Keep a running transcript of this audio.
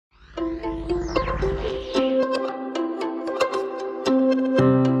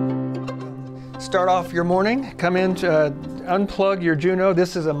start off your morning, come in to unplug your Juno.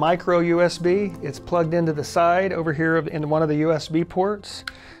 This is a micro USB. It's plugged into the side over here in one of the USB ports.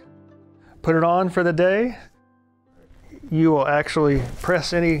 Put it on for the day. You will actually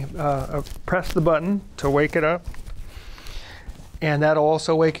press the button to wake it up. And that'll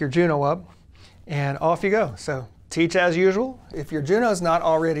also wake your Juno up. And off you go. So teach as usual. If your Juno is not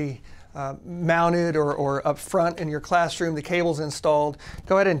already mounted or up front in your classroom, the cable's installed,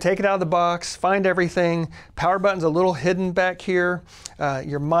 go ahead and take it out of the box, find everything. Power button's a little hidden back here.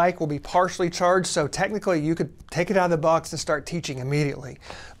 Your mic will be partially charged, so technically you could take it out of the box and start teaching immediately.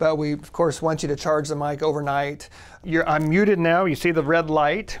 But we, of course, want you to charge the mic overnight. I'm muted now. You see the red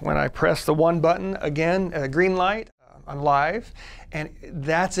light. When I press the one button, again, green light, I'm live. And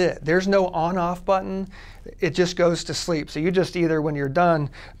that's it. There's no on-off button. It just goes to sleep. So you just either, when you're done,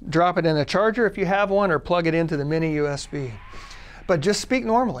 drop it in a charger if you have one, or plug it into the mini USB. But just speak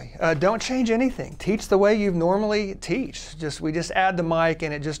normally. Don't change anything. Teach the way you normally teach. We just add the mic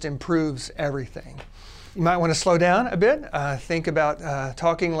and it just improves everything. You might want to slow down a bit. Think about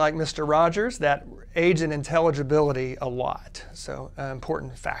talking like Mr. Rogers. That aids in intelligibility a lot. So an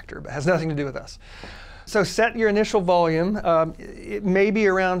important factor, but has nothing to do with us. So set your initial volume. It may be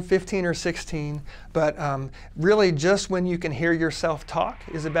around 15 or 16, but really just when you can hear yourself talk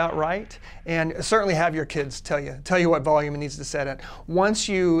is about right. And certainly have your kids tell you what volume it needs to set at. Once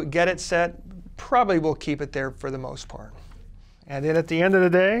you get it set, probably we'll keep it there for the most part. And then at the end of the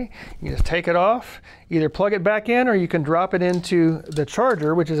day, you just take it off, either plug it back in, or you can drop it into the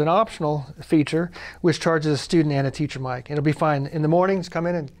charger, which is an optional feature, which charges a student and a teacher mic. It'll be fine. In the mornings, come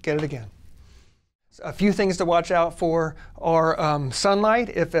in and get it again. A few things to watch out for are sunlight.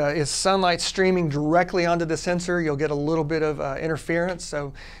 If is sunlight streaming directly onto the sensor, you'll get a little bit of interference,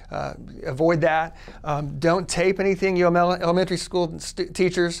 so avoid that. Don't tape anything, you elementary school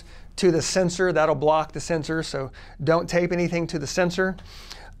teachers, to the sensor. That'll block the sensor, so don't tape anything to the sensor.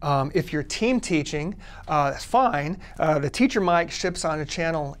 If you're team teaching, that's fine. The teacher mic ships on a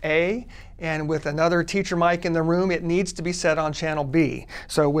channel A, and with another teacher mic in the room, it needs to be set on channel B.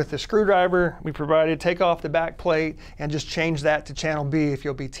 So with the screwdriver we provided, take off the back plate and just change that to channel B if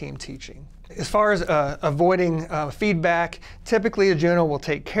you'll be team teaching. As far as avoiding feedback, typically a Juno will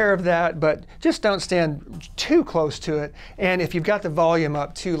take care of that, but just don't stand too close to it. And if you've got the volume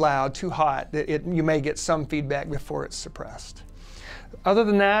up too loud, too hot, you may get some feedback before it's suppressed. Other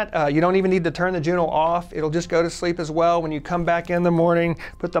than that, you don't even need to turn the Juno off. It'll just go to sleep as well. When you come back in the morning,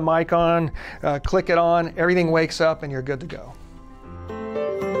 put the mic on, click it on, everything wakes up and you're good to go.